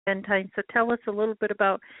Vantine. So tell us a little bit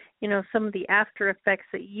about, some of the after effects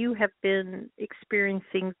that you have been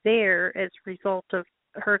experiencing there as a result of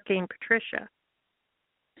Hurricane Patricia.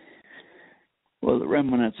 Well, the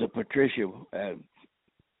remnants of Patricia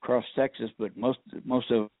crossed Texas, but most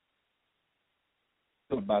of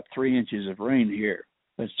about 3 inches of rain here.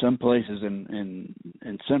 But some places in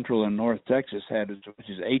central and north Texas had as much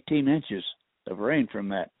as 18 inches of rain from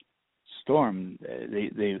that storm.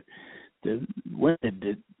 The wind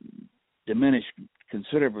had diminished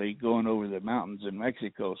considerably going over the mountains in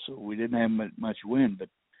Mexico, so we didn't have much wind, but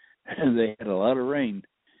they had a lot of rain.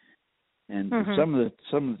 And some of the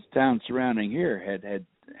towns surrounding here had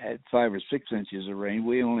 5 or 6 inches of rain.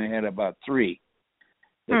 We only had about 3.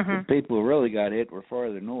 The people who really got hit were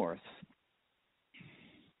farther north.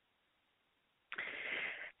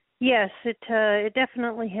 Yes, it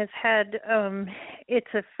definitely has had its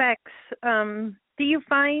effects. Do you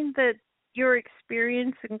find that your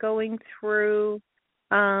experience in going through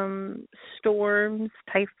storms,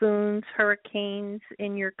 typhoons, hurricanes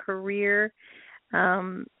in your career,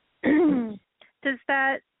 does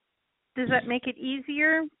that make it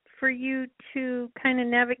easier for you to kind of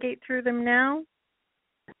navigate through them now?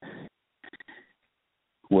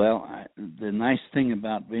 Well, the nice thing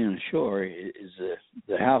about being ashore is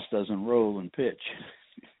the house doesn't roll and pitch.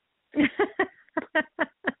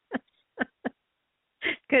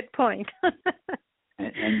 Good point.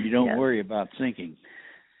 and you don't worry about sinking.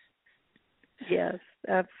 Yes,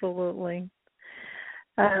 absolutely.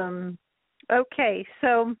 Okay,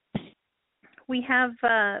 so we have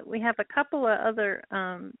a couple of other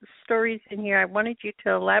stories in here I wanted you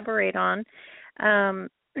to elaborate on. I'm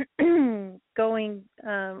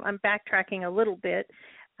backtracking a little bit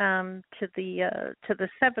to the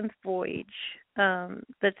seventh voyage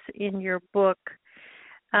that's in your book.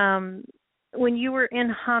 When you were in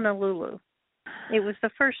Honolulu, it was the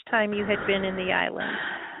first time you had been in the island.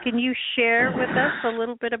 Can you share with us a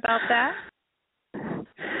little bit about that?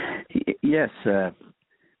 Yes,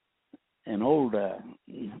 an old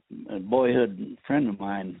boyhood friend of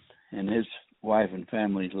mine and his wife and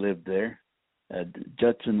family lived there.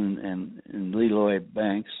 Judson and Leroy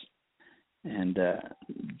Banks, and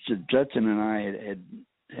Judson and I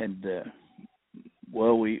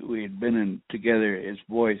we had been in together as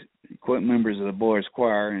boys, members of the boys'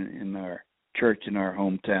 choir in our church in our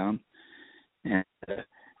hometown, and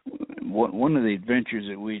one of the adventures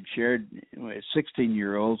that we had shared as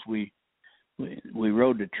 16-year-olds, we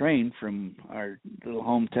rode the train from our little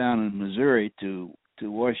hometown in Missouri to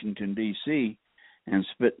Washington, D.C., and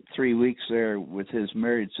spent 3 weeks there with his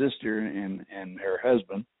married sister and her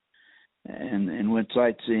husband, and went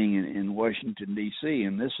sightseeing in Washington, D.C.,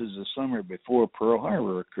 and this is the summer before Pearl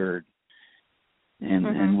Harbor occurred.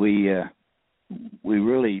 And we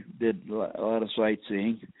really did a lot of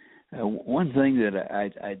sightseeing. One thing that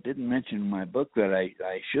I didn't mention in my book that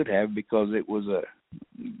I should have, because it was a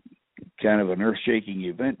kind of an earth-shaking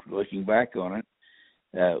event looking back on it,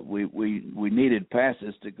 we needed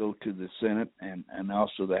passes to go to the Senate and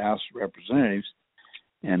also the House of Representatives,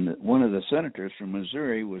 and one of the senators from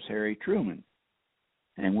Missouri was Harry Truman,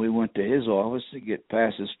 and we went to his office to get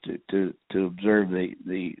passes to observe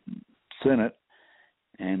the Senate,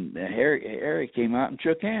 and Harry came out and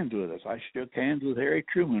shook hands with us. I shook hands with Harry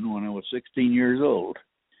Truman when I was 16 years old,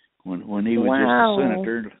 when he was just a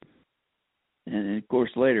senator, and of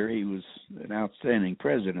course later he was an outstanding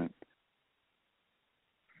president.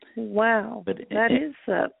 Wow, but that is.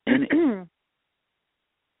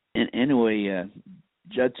 Anyway,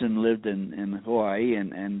 Judson lived in Hawaii,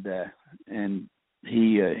 and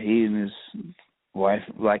he and his wife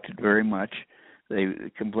liked it very much. They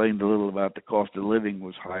complained a little about the cost of living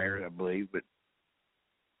was higher, I believe, but.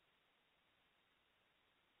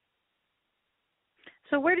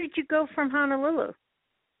 So where did you go from Honolulu?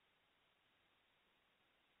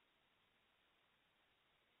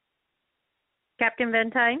 Captain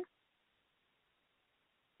Vantine?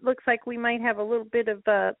 Looks like we might have a little bit of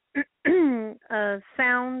a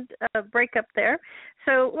sound breakup there.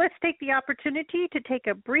 So let's take the opportunity to take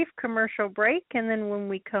a brief commercial break, and then when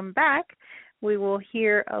we come back, we will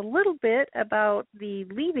hear a little bit about the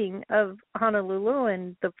leaving of Honolulu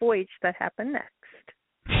and the voyage that happened next.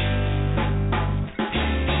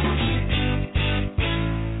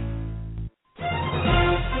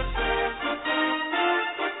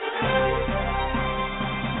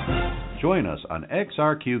 Join us on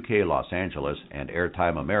XRQK Los Angeles and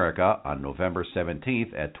Airtime America on November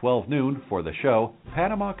 17th at 12 noon for the show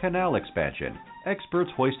Panama Canal Expansion,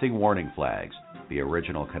 Experts Hoisting Warning Flags. The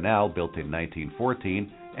original canal, built in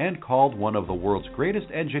 1914 and called one of the world's greatest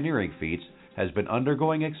engineering feats, has been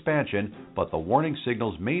undergoing expansion, but the warning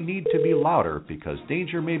signals may need to be louder because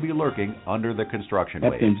danger may be lurking under the construction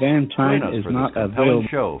waves. Captain Vantine Join us is for not this compelling available.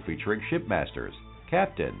 show featuring shipmasters,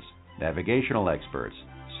 captains, navigational experts,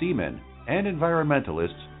 seamen, and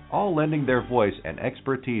environmentalists, all lending their voice and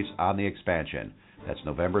expertise on the expansion. That's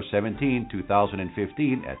November 17,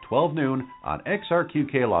 2015 at 12 noon on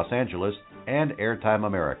XRQK Los Angeles and Airtime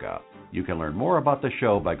America. You can learn more about the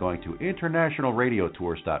show by going to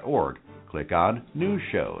internationalradiotours.org. Click on News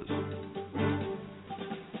Shows.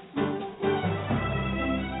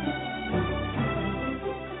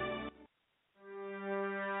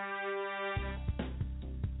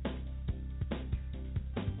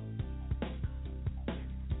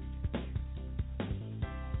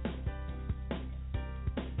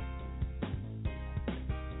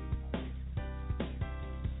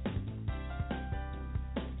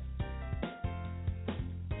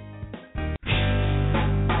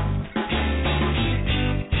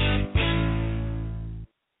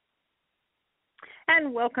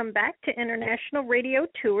 And welcome back to International Radio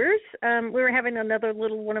Tours. We were having another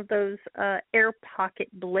little one of those air pocket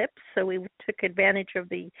blips, so we took advantage of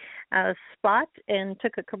the spot and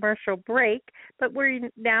took a commercial break. But we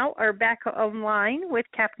now are back online with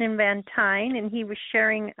Captain Vantine, and he was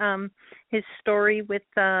sharing his story with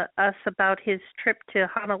us about his trip to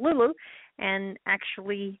Honolulu and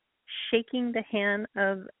actually shaking the hand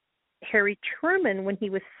of Harry Truman when he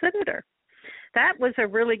was senator. That was a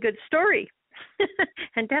really good story.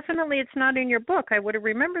 And definitely it's not in your book. I would have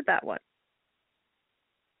remembered that one.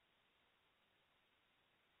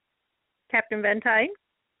 Captain Vantine?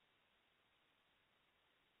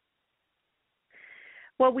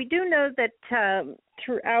 Well, we do know that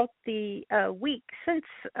throughout the week since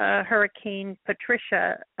Hurricane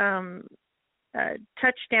Patricia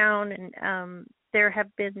touched down, and there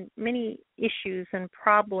have been many issues and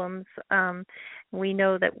problems. We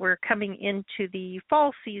know that we're coming into the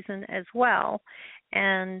fall season as well.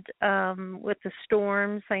 And with the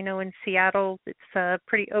storms, I know in Seattle it's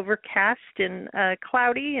pretty overcast and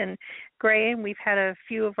cloudy and gray, and we've had a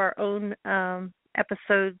few of our own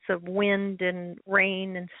episodes of wind and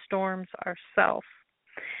rain and storms ourselves.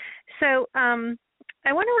 So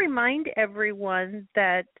I want to remind everyone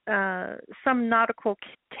that Some Nautical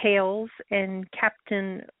Tales and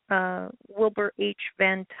Captain Wilbur H.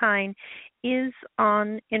 Vantine is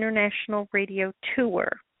on International Radio Tour.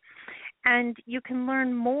 And you can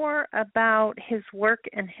learn more about his work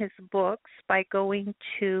and his books by going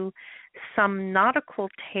to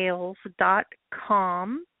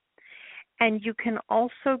some-nautical-tales.com. And you can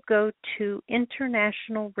also go to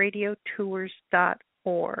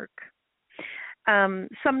internationalradiotours.org.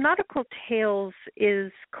 Some Nautical Tales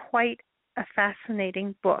is quite a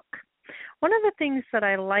fascinating book. One of the things that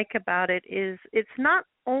I like about it is it's not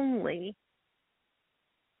only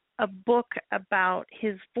a book about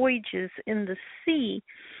his voyages in the sea,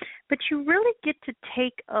 but you really get to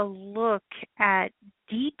take a look at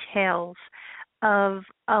details of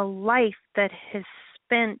a life that has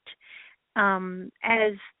spent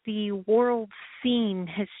as the world scene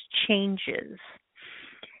has changes.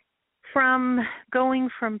 From going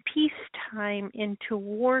from peacetime into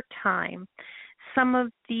wartime, some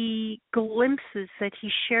of the glimpses that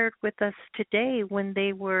he shared with us today when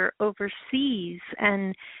they were overseas,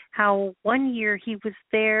 and how one year he was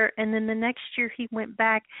there and then the next year he went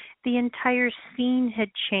back, the entire scene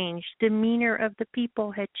had changed, demeanor of the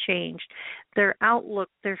people had changed, their outlook,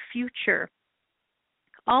 their future.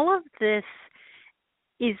 All of this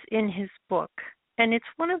is in his book. And it's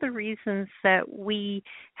one of the reasons that we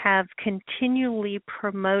have continually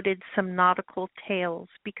promoted Some Nautical Tales,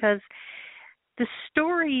 because the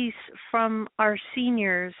stories from our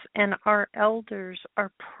seniors and our elders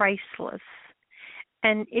are priceless.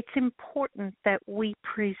 And it's important that we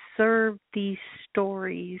preserve these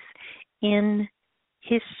stories in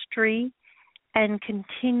history and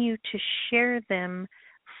continue to share them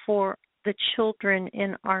for the children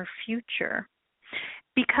in our future.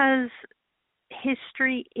 Because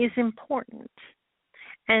history is important,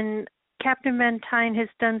 and Captain Vantine has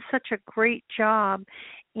done such a great job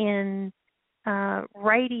in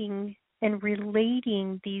writing and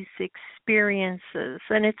relating these experiences,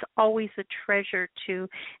 and it's always a treasure to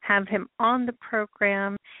have him on the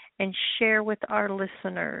program and share with our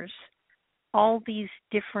listeners all these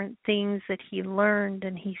different things that he learned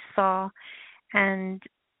and he saw and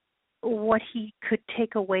what he could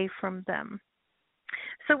take away from them.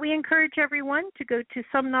 So we encourage everyone to go to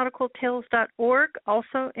some-nautical-tales.org,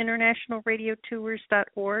 also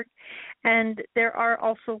internationalradiotours.org, and there are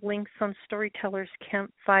also links on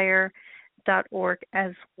storytellers-campfire.org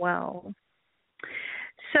as well.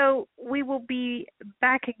 So we will be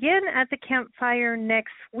back again at the campfire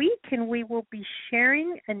next week, and we will be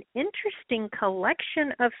sharing an interesting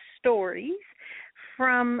collection of stories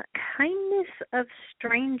from Kindness of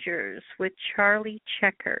Strangers with Charlie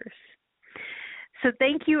Checkers. So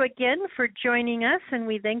thank you again for joining us, and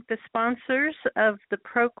we thank the sponsors of the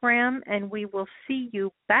program, and we will see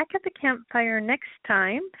you back at the campfire next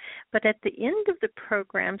time. But at the end of the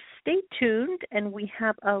program, stay tuned, and we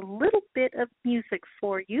have a little bit of music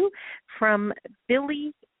for you from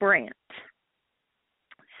Billy Brandt.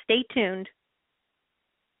 Stay tuned.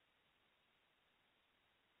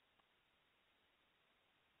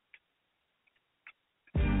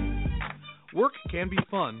 Work can be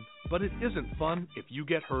fun, but it isn't fun if you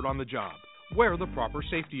get hurt on the job. Wear the proper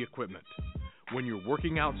safety equipment. When you're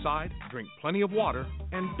working outside, drink plenty of water,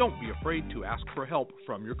 and don't be afraid to ask for help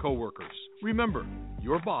from your coworkers. Remember,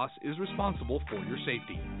 your boss is responsible for your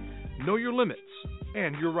safety. Know your limits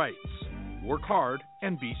and your rights. Work hard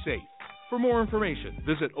and be safe. For more information,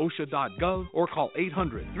 visit OSHA.gov or call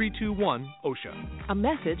 800-321-OSHA. A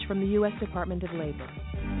message from the U.S. Department of Labor.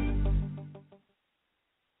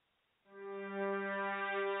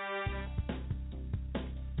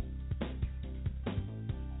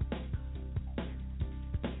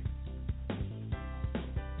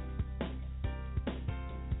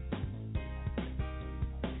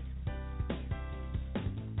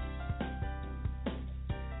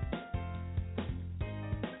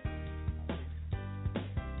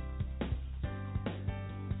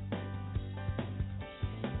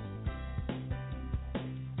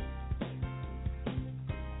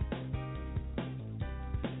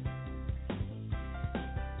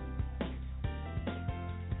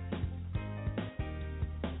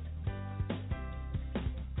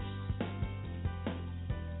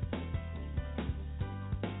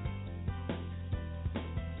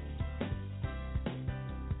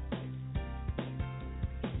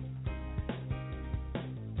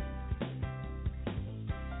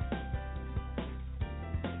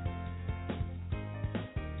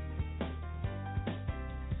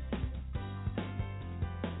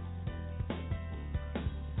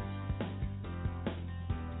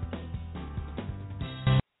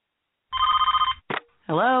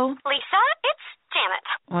 Hello? Lisa, it's Janet.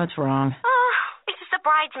 What's wrong? Oh, this is the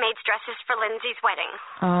bridesmaids' dresses for Lindsay's wedding.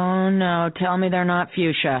 Oh, no. Tell me they're not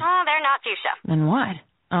fuchsia. Oh, they're not fuchsia. Then what?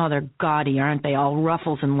 Oh, they're gaudy, aren't they? All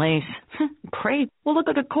ruffles and lace. Great. We'll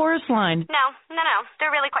look like a chorus line. No.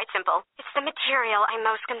 They're really quite simple. It's the material I'm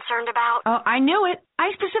most concerned about. Oh, I knew it.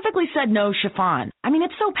 I specifically said no chiffon. I mean,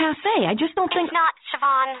 it's so passé. I just don't think... It's not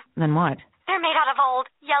chiffon. Then what? They're made out of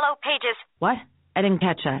old yellow pages. What? I didn't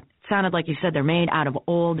catch that. It sounded like you said they're made out of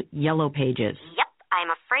old yellow pages. Yep, I'm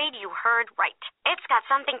afraid you heard right. It's got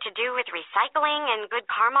something to do with recycling and good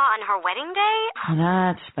karma on her wedding day. Oh,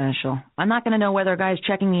 that's special. I'm not going to know whether a guy's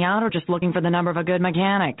checking me out or just looking for the number of a good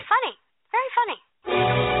mechanic. Funny. Very funny.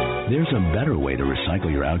 There's a better way to recycle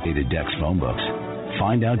your outdated Dex phone books.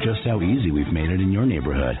 Find out just how easy we've made it in your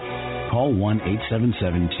neighborhood. Call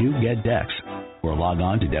 1-877-2-GET-DEX or log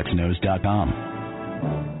on to DexKnows.com.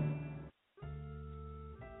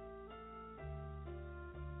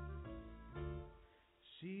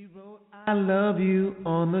 She wrote, I love you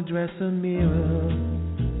on the dresser mirror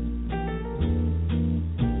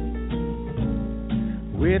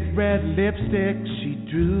with red lipstick she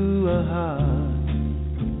drew a heart.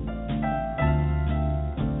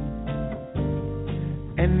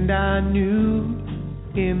 And I knew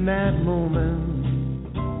in that moment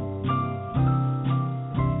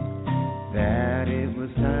that it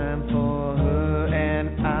was time for her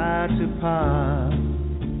and I to part.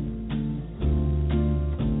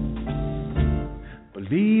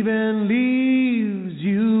 Leaving leaves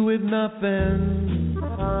you with nothing.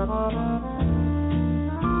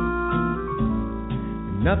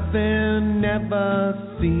 Nothing never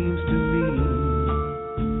seems to leave.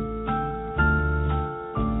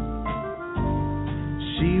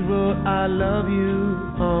 She wrote, I love you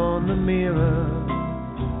on the mirror.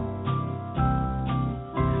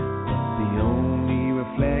 But the only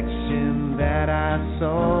reflection that I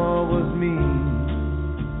saw was me.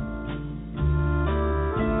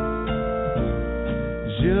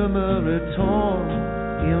 Je me retourne,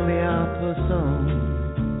 il n'y a personne.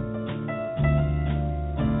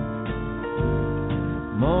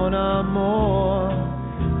 Mon amour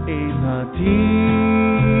est parti.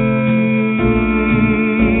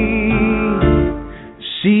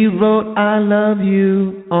 She wrote, I love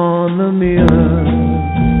you on the mirror.